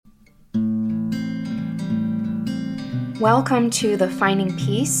Welcome to the Finding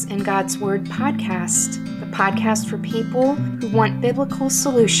Peace in God's Word podcast, the podcast for people who want biblical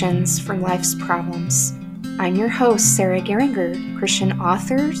solutions for life's problems. I'm your host, Sarah Geringer, Christian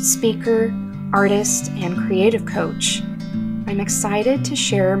author, speaker, artist, and creative coach. I'm excited to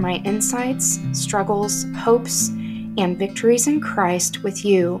share my insights, struggles, hopes, and victories in Christ with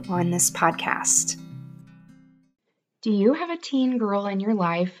you on this podcast. Do you have a teen girl in your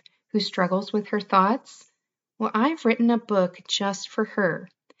life who struggles with her thoughts? Well, I've written a book just for her.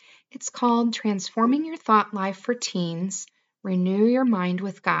 It's called Transforming Your Thought Life for Teens, Renew Your Mind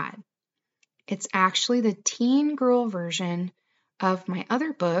with God. It's actually the teen girl version of my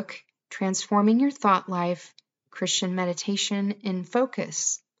other book, Transforming Your Thought Life, Christian Meditation in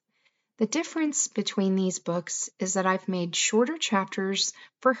Focus. The difference between these books is that I've made shorter chapters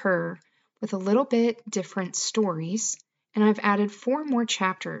for her with a little bit different stories, and I've added 4 more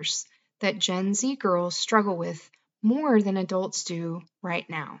chapters that Gen Z girls struggle with more than adults do right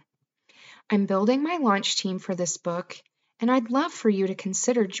now. I'm building my launch team for this book, and I'd love for you to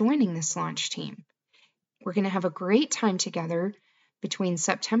consider joining this launch team. We're going to have a great time together between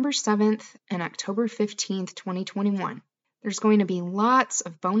September 7th and October 15th, 2021. There's going to be lots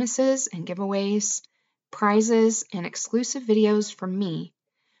of bonuses and giveaways, prizes, and exclusive videos from me,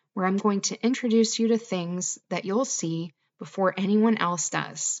 where I'm going to introduce you to things that you'll see before anyone else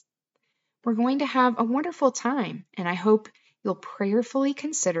does. We're going to have a wonderful time, and I hope you'll prayerfully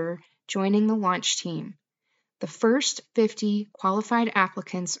consider joining the launch team. The first 50 qualified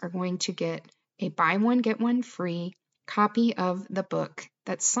applicants are going to get a buy one, get one free copy of the book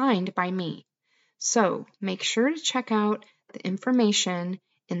that's signed by me. So make sure to check out the information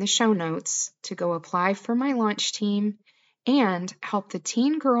in the show notes to go apply for my launch team and help the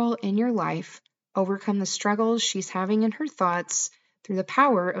teen girl in your life overcome the struggles she's having in her thoughts through the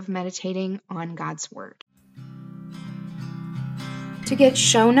power of meditating on God's Word. To get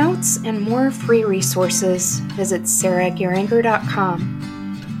show notes and more free resources, visit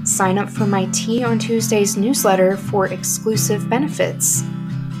sarahgeringer.com. Sign up for my Tea on Tuesdays newsletter for exclusive benefits.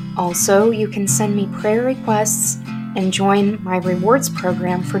 Also, you can send me prayer requests and join my rewards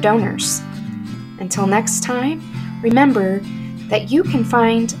program for donors. Until next time, remember that you can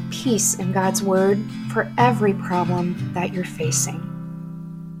find peace in God's Word for every problem that you're facing.